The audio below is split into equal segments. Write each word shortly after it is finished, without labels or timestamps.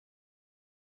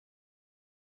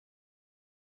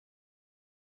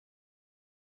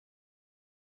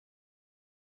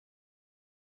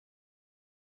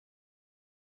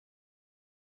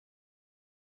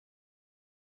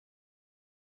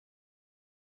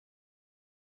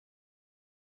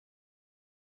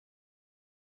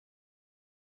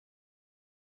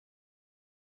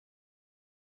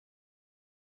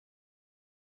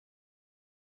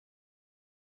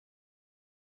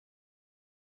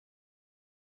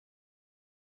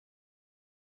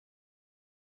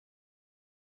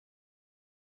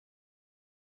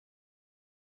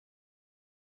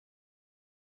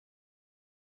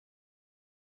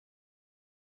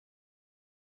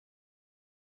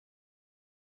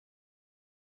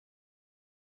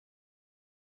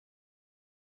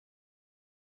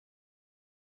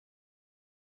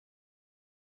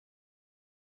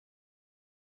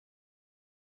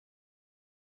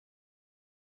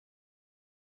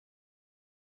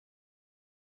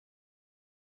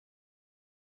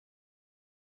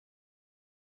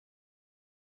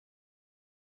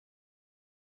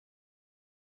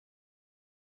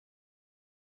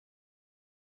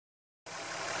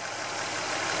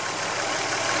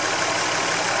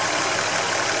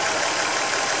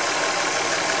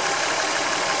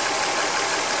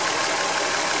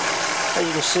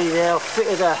can see there I've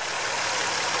fitted a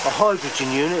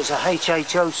hydrogen unit. It's a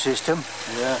HHO system.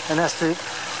 Yeah. And that's the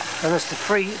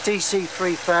DC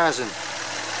 3000.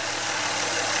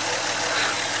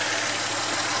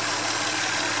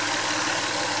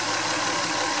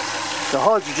 The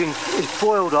hydrogen is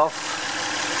boiled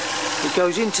off. It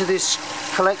goes into this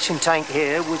collection tank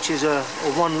here, which is a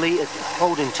 1 litre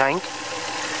holding tank.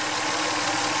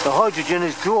 The hydrogen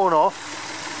is drawn off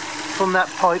from that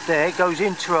pipe there, goes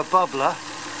into a bubbler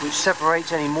which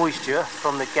separates any moisture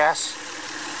from the gas.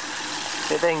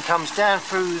 It then comes down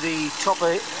through the top of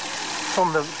it,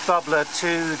 from the bubbler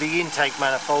to the intake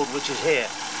manifold, which is here.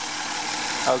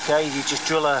 Okay, you just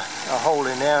drill a hole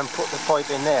in there and put the pipe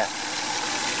in there.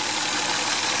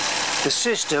 The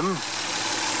system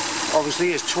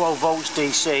obviously is 12 volts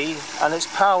DC and it's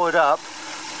powered up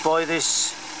by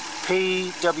this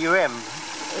PWM.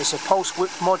 It's a pulse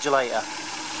width modulator.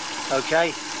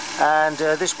 Okay, and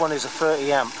this one is a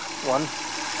 30 amp one,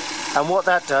 and what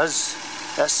that does,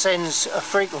 that sends a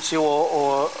frequency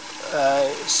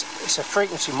it's a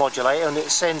frequency modulator, and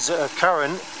it sends a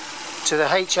current to the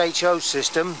HHO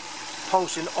system,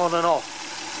 pulsing on and off.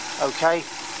 Okay,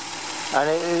 and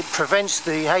it prevents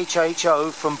the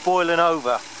HHO from boiling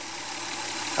over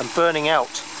and burning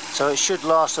out, so it should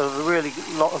last a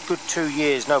good 2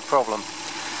 years, no problem.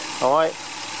 All right.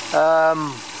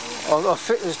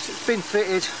 It's been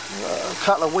fitted a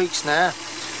couple of weeks now,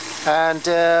 and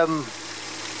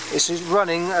this is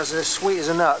running as sweet as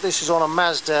a nut. This is on a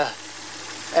Mazda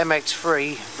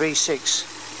MX3 V6,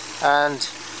 and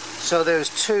so there's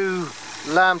 2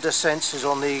 lambda sensors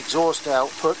on the exhaust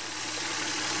output,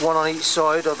 one on each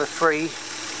side of the 3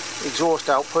 exhaust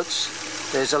outputs.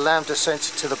 There's a lambda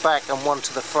sensor to the back and one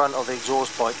to the front of the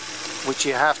exhaust pipe, which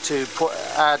you have to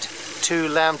add 2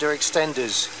 lambda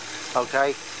extenders.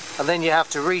 Okay, and then you have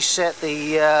to reset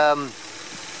the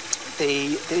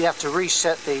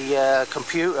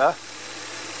computer.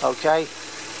 Okay,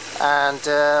 and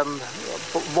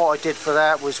what I did for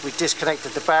that was we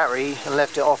disconnected the battery and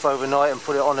left it off overnight and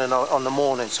put it on the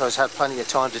morning, so it's had plenty of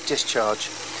time to discharge.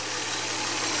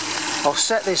 I'll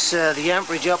set this the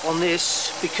amperage up on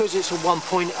this because it's a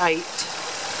 1.8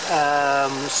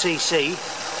 cc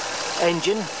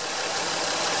engine.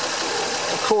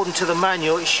 According to the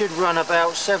manual, it should run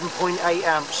about 7.8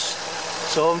 amps.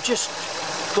 So I'm just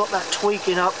got that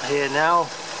tweaking up here now.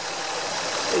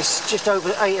 It's just over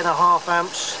 8.5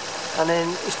 amps, and then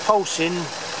it's pulsing.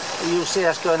 You'll see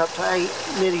that's going up to 8,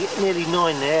 nearly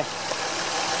 9 there.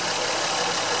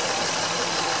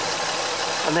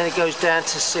 And then it goes down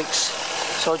to 6.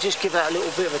 So I'll just give that a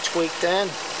little bit of a tweak down.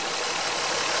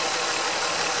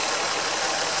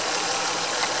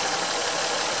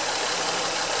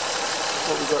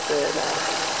 What we got there now?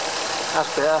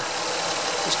 That's better.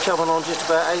 It's coming on just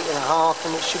about 8.5,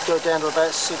 and it should go down to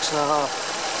about 6.5.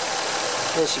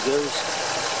 There she goes.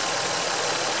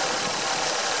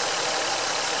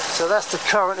 So that's the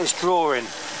current it's drawing.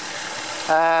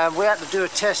 We had to do a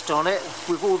test on it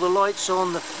with all the lights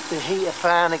on, the heater,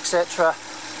 fan, etc.,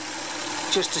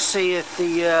 just to see if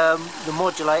the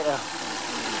modulator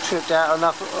tripped out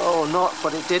enough or not,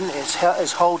 but it didn't.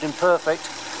 It's holding perfect.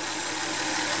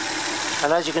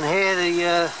 And as you can hear,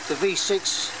 the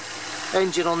V6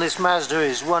 engine on this Mazda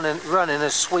is running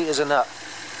as sweet as a nut.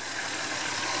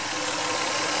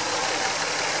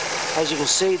 As you can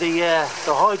see, the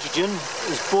hydrogen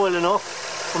is boiling off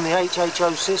from the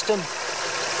HHO system,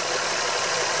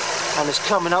 and it's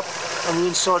coming up on the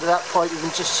inside of that pipe. You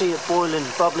can just see it boiling,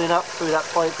 bubbling up through that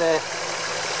pipe there.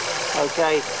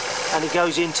 Okay, and it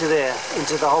goes into there,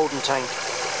 into the holding tank,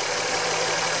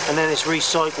 and then it's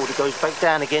recycled. It goes back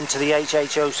down again to the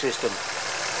HHO system,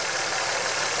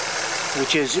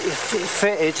 which is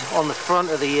fitted on the front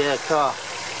of the car.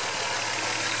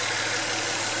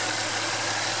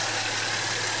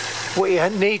 What you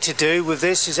need to do with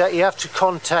this is that you have to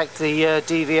contact the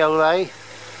DVLA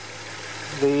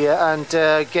and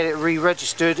get it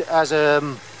re-registered as a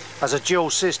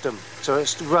dual system, so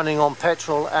it's running on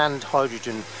petrol and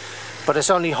hydrogen, but it's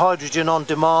only hydrogen on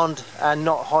demand and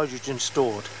not hydrogen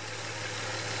stored.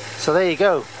 So there you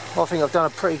go. I think I've done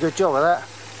a pretty good job of that.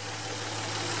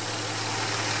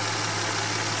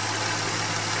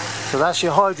 So that's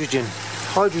your hydrogen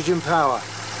power.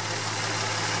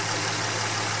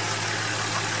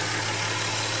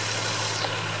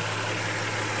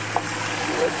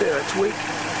 A bit of a tweak.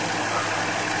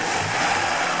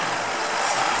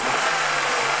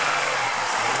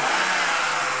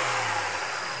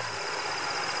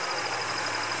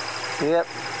 Yep,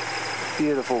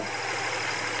 beautiful.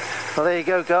 Well, there you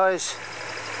go, guys.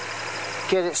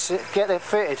 Get it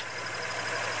fitted.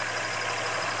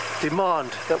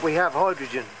 demand that we have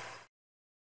hydrogen.